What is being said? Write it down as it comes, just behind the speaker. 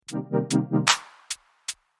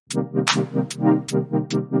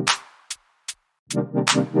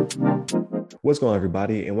What's going on,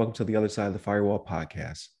 everybody, and welcome to the Other Side of the Firewall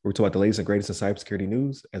podcast. We're talking about the latest and greatest in cybersecurity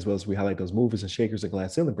news, as well as we highlight those movers and shakers and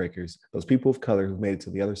glass ceiling breakers, those people of color who made it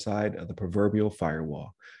to the other side of the proverbial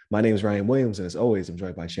firewall. My name is Ryan Williams, and as always, I'm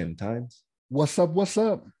joined by Shannon Tynes. What's up? What's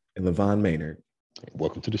up? And Levon Maynard.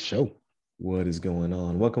 Welcome to the show. What is going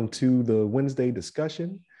on? Welcome to the Wednesday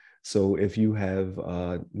discussion. So if you have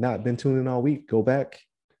not been tuning in all week, go back.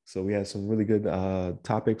 So we had some really good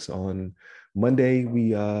topics. On Monday.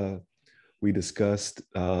 We discussed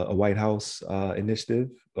a White House initiative,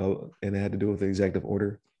 and it had to do with the executive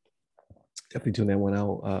order. Definitely tune that one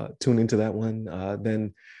out. Tune into that one.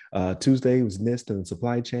 Then Tuesday was NIST and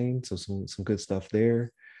supply chain, so some good stuff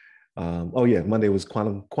there. Monday was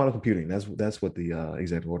quantum computing. That's what the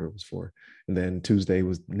executive order was for. And then Tuesday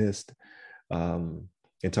was NIST, and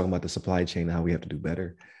talking about the supply chain and how we have to do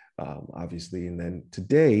better, obviously. And then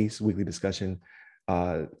today's weekly discussion,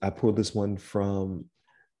 I pulled this one from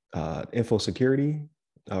infosecurity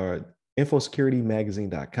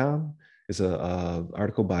magazine.com. It's a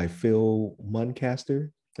article by Phil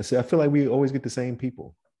Muncaster. I feel like we always get the same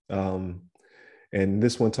people. And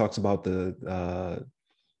this one talks about the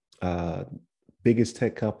biggest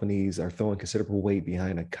tech companies are throwing considerable weight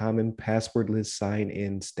behind a common passwordless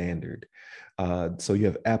sign-in standard. So you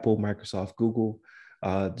have Apple, Microsoft, Google,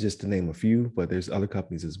 just to name a few, but there's other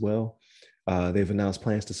companies as well. They've announced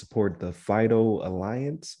plans to support the FIDO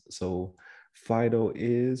Alliance. So FIDO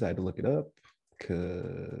is, I had to look it up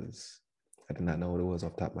because I did not know what it was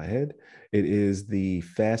off the top of my head. It is the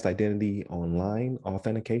fast identity online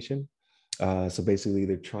authentication. So basically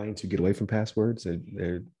they're trying to get away from passwords.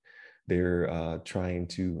 They're trying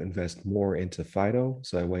to invest more into FIDO.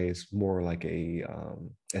 So that way it's more like a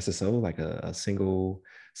SSO, like a single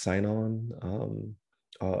sign-on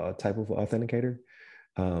type of authenticator.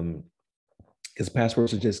 Because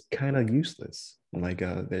passwords are just kind of useless. Like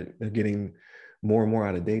they're getting more and more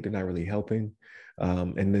out of date. They're not really helping.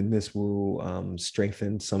 And then this will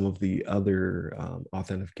strengthen some of the other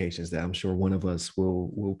authentications that I'm sure one of us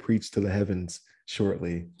will preach to the heavens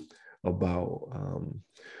shortly about.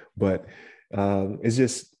 But it's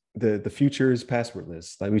just the future is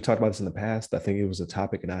passwordless. Like we talked about this in the past. I think it was a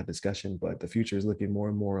topic in our discussion, but the future is looking more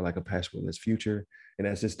and more like a passwordless future. And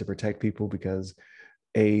that's just to protect people because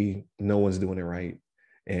A, no one's doing it right.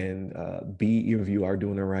 And B, even if you are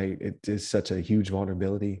doing it right, it is such a huge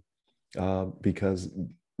vulnerability because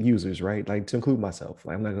users, right? Like to include myself,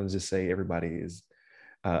 like, I'm not going to just say everybody is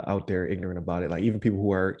out there ignorant about it. Like even people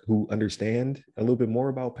who understand a little bit more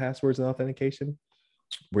about passwords and authentication,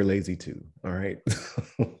 we're lazy too. All right.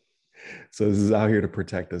 So this is out here to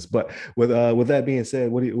protect us. But with that being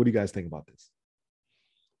said, what do you guys think about this?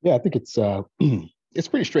 Yeah, I think it's it's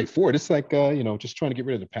pretty straightforward. It's like just trying to get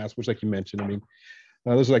rid of the passwords, like you mentioned. I mean,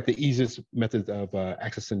 those are like the easiest methods of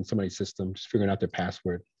accessing somebody's system, just figuring out their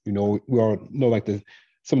password. We all know like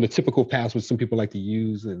some of the typical passwords some people like to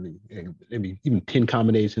use, and maybe even pin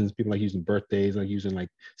combinations. People like using birthdays, like using like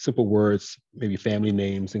simple words, maybe family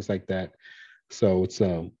names, things like that. So it's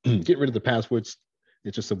get rid of the passwords.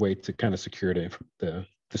 It's just a way to kind of secure the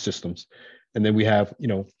systems. And then we have,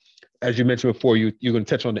 as you mentioned before, you're going to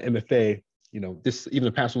touch on the MFA. This, even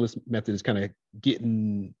the passwordless method is kind of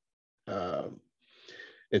getting,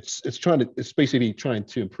 it's basically trying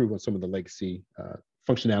to improve on some of the legacy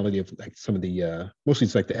functionality of like some of the, mostly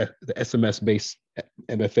it's like the SMS based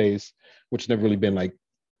MFAs, which never really been like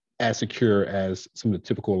as secure as some of the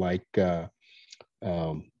typical like the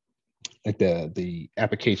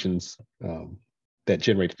applications that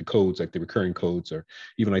generate the codes, like the recurring codes, or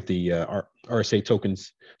even like the RSA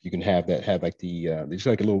tokens you can have that have like there's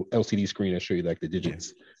like a little LCD screen that show you like the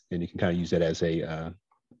digits, and you can kind of use that as and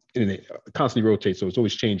it constantly rotates, so it's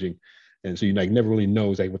always changing, and so you like never really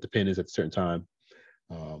know like what the pin is at a certain time.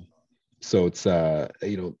 So it's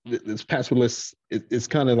this passwordless it's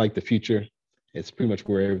kind of like the future. It's pretty much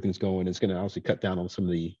where everything's going. It's going to obviously cut down on some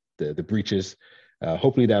of the breaches.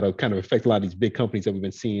 Hopefully that'll kind of affect a lot of these big companies that we've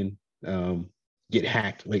been seeing get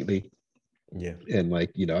hacked lately. Yeah. And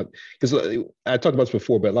like, because I talked about this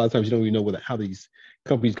before, but a lot of times you don't even know how these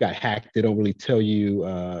companies got hacked. They don't really tell you,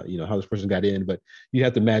 how this person got in, but you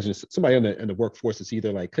have to imagine somebody in the workforce is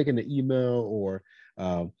either like clicking the email or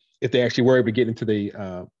if they actually were able to get into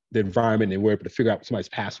the environment and were able to figure out somebody's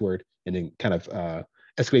password and then kind of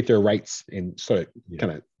escalate their rights and start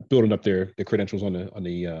kind of building up their credentials on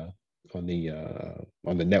the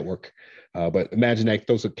network. But imagine that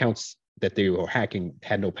those accounts that they were hacking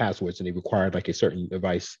had no passwords and they required like a certain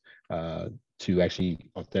device to actually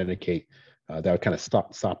authenticate. That would kind of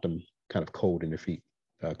stop them kind of cold in their feet,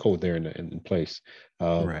 cold there in place.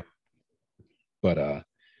 Right. But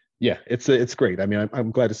yeah, it's great. I mean,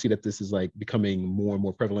 I'm glad to see that this is like becoming more and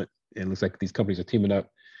more prevalent, and it looks like these companies are teaming up.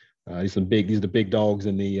 These are the big dogs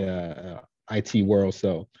in the IT world.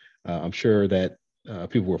 So I'm sure that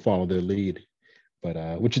people will follow their lead.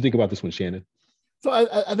 But what you think about this one, Shannon? So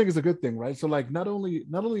I think it's a good thing, right? So like not only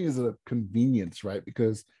is it a convenience, right?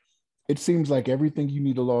 Because it seems like everything you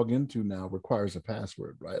need to log into now requires a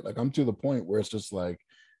password, right? Like I'm to the point where it's just like,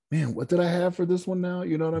 man, what did I have for this one now?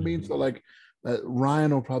 You know what I mean? So like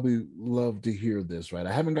Ryan will probably love to hear this, right?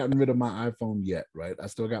 I haven't gotten rid of my iPhone yet, right? I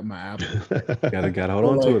still got my Apple. Gotta hold So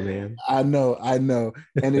on to like, it, man. I know,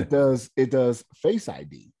 and it does Face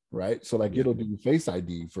ID, right? So like Yeah. it'll do Face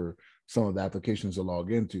ID for some of the applications to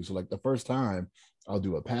log into. So like the first time I'll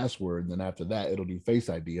do a password, and then after that it'll do Face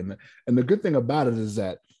ID. And the good thing about it is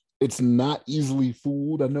that it's not easily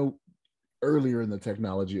fooled. I know earlier in the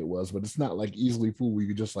technology it was, but it's not like easily fooled where you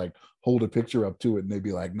could just like hold a picture up to it and they'd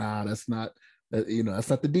be like, nah, that's not that, that's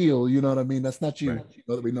not the deal. You know what I mean? That's not you.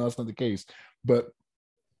 Right. We know that's not the case. But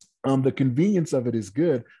the convenience of it is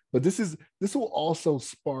good, but this will also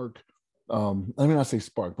spark. I mean, I say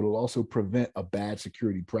spark, but it'll also prevent a bad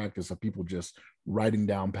security practice of people just writing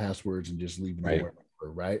down passwords and just leaving them Right.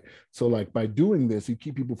 wherever, right? So, like by doing this, you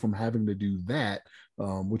keep people from having to do that,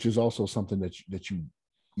 which is also something that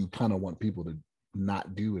you kind of want people to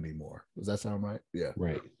not do anymore. Does that sound right? Yeah.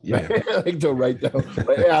 Right. Yeah. Like to write down.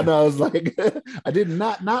 Like, yeah, I know. I was like, I did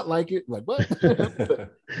not like it. Like what?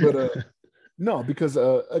 but no, because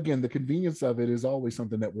again, the convenience of it is always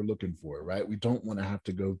something that we're looking for, right? We don't want to have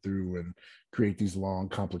to go through and create these long,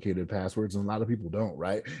 complicated passwords, and a lot of people don't,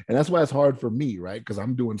 right? And that's why it's hard for me, right? Because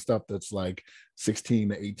I'm doing stuff that's like 16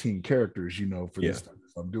 to 18 characters, for Yeah. this stuff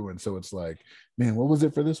I'm doing. So it's like, man, what was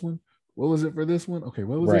it for this one? What was it for this one? Okay,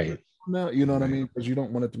 what was it for Right. now? You know what I Right. mean? Because you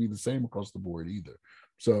don't want it to be the same across the board either.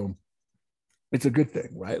 So it's a good thing,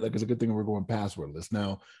 right? Like it's a good thing we're going passwordless.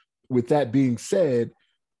 Now, with that being said,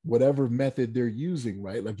 whatever method they're using,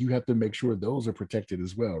 right? Like you have to make sure those are protected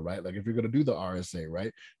as well, right? Like if you're going to do the RSA,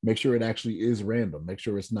 right? Make sure it actually is random. Make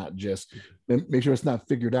sure it's not just make sure it's not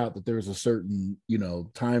figured out that there's a certain,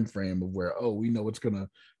 time frame of where, oh, we know it's going to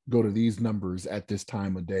go to these numbers at this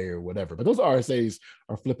time of day or whatever. But those RSAs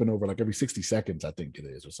are flipping over like every 60 seconds, I think it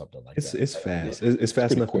is, or something like that. It's fast. Yeah. It's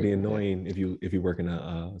fast enough quick. to be annoying if you work in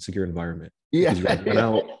a secure environment. Yeah. Because you gotta run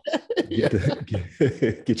out,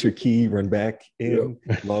 get your key, run back in,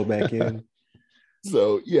 log back in.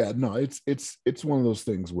 So yeah, no, it's one of those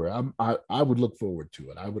things where I would look forward to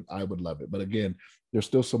it. I would love it. But again, there's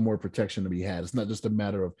still some more protection to be had. It's not just a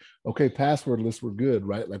matter of, okay, passwordless, we're good,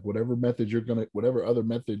 right? Like whatever other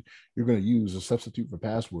method you're gonna use a substitute for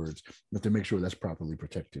passwords, you have to make sure that's properly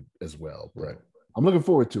protected as well. But Right. I'm looking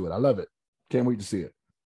forward to it. I love it. Can't wait to see it.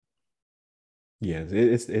 Yeah,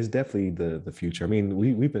 it's definitely the future. I mean,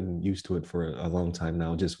 we've been used to it for a long time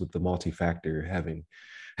now, just with the multi-factor having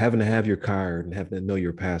to have your card and having to know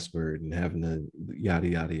your password and having to yada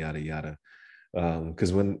yada yada yada.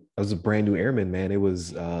 Because when I was a brand new airman, man, it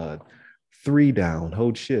was 3 down,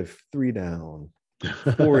 hold shift, 3 down,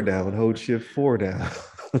 4 down, hold shift, 4 down.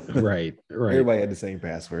 Right. Everybody had the same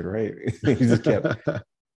password, right? You just kept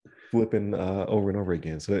flipping over and over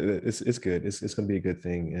again. So it's good. It's going to be a good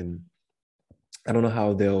thing. And I don't know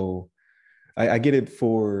how I get it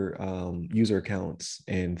for user accounts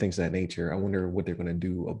and things of that nature. I wonder what they're going to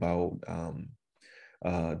do about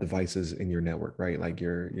devices in your network, right? Like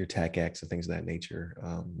your TACACs and things of that nature,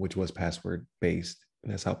 which was password based.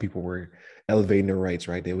 And that's how people were elevating their rights,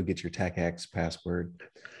 right? They would get your TACACs password,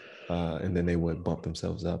 and then they would bump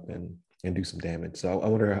themselves up and do some damage. So I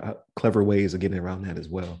wonder how clever ways of getting around that as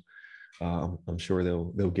well. I'm sure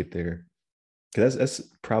they'll get there. Because that's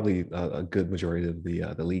probably a good majority of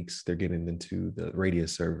the leaks. They're getting into the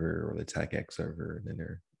Radius server or the TACAC server, and then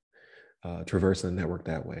they're traversing the network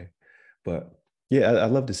that way. But yeah, I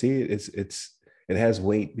love to see it. It has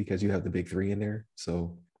weight because you have the big three in there.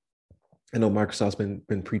 So I know Microsoft's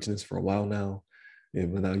been preaching this for a while now,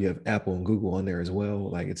 and now you have Apple and Google on there as well.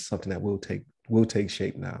 Like it's something that will take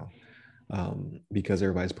shape now, because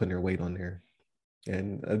everybody's putting their weight on there.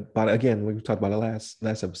 And but again, we talked about it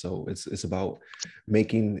last episode. It's about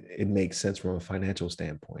making it make sense from a financial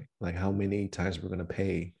standpoint. Like how many times we're going to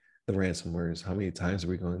pay the ransomwares, how many times are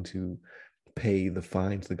we going to pay the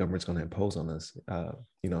fines the government's going to impose on us.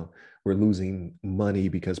 We're losing money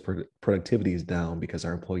because productivity is down because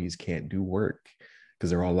our employees can't do work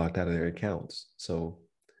because they're all locked out of their accounts. So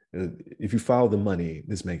if you follow the money,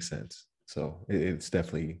 this makes sense. So it's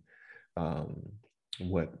definitely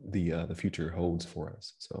what the future holds for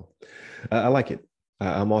us. So I like it.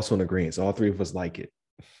 I'm also in agreement. So all three of us like it.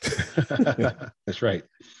 That's right.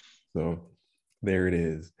 So There it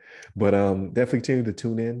is. But definitely continue to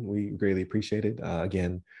tune in. We greatly appreciate it.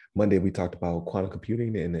 Again, Monday we talked about quantum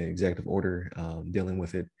computing in the executive order, dealing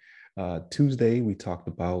with it. Tuesday we talked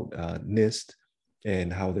about NIST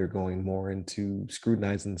and how they're going more into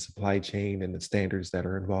scrutinizing the supply chain and the standards that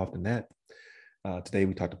are involved in that. Today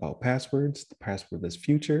we talked about passwords, the passwordless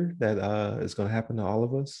future that is going to happen to all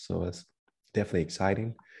of us. So it's definitely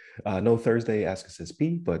exciting. No Thursday Ask Us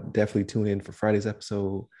SP, but definitely tune in for Friday's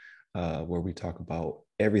episode, where we talk about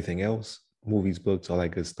everything else, movies, books, all that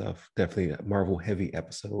good stuff. Definitely a Marvel heavy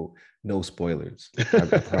episode. No spoilers. I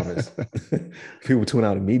promise. People tune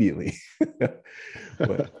out immediately.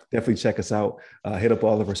 But definitely check us out. Hit up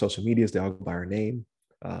all of our social medias. They all go by our name.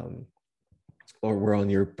 Or we're on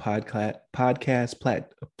your podcast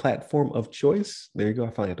platform of choice. There you go. I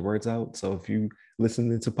finally got the words out. So if you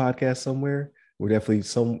listen to podcasts somewhere, we're definitely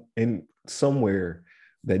somewhere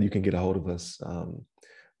that you can get a hold of us.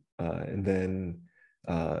 And then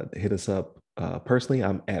hit us up personally.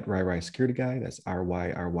 I'm at RyRy Security Guy. That's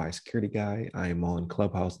RYRY Security Guy. I am on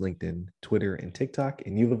Clubhouse, LinkedIn, Twitter, and TikTok.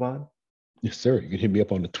 And you, Levon? Yes, sir. You can hit me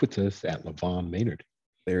up on the Twitters at Levon Maynard.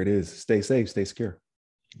 There it is. Stay safe. Stay secure.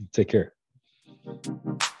 Take care.